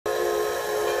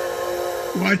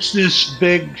Watch this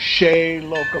big Shay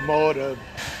locomotive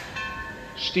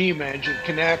steam engine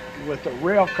connect with a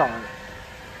rail car.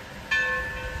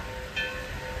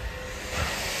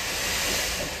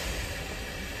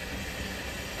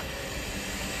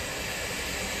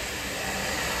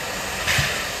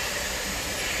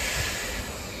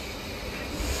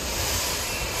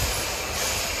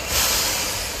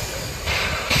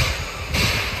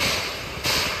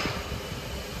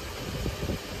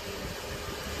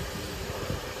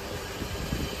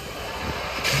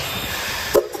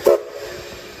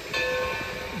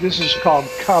 This is called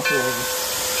coupling,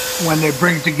 when they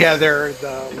bring together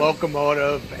the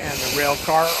locomotive and the rail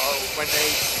car, or when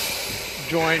they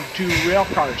join two rail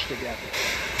cars together.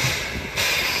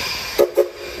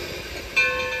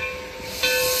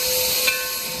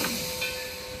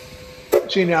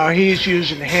 See, now he's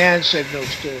using hand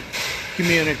signals to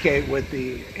communicate with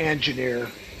the engineer.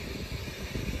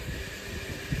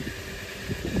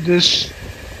 This,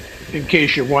 in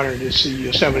case you're wondering, is the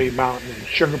Yosemite Mountain and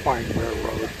Sugar Pine Railroad.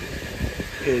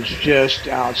 Is just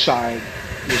outside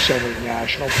Yosemite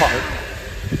National Park.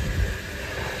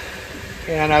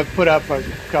 And I've put up a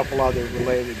couple other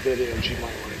related videos you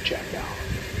might want to check out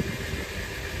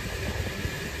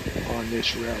on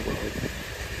this railroad.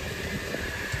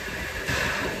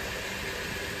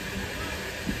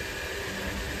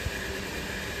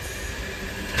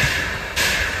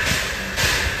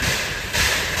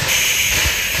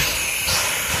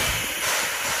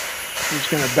 He's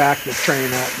going to back the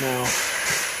train up now.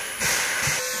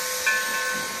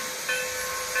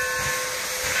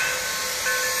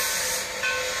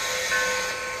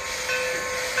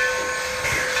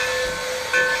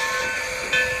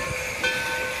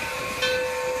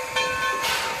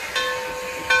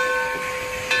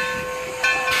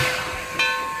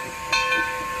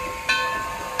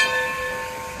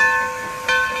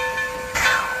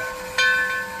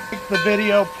 The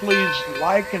video, please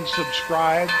like and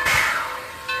subscribe,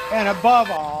 and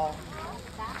above all,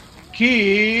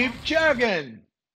 keep chugging.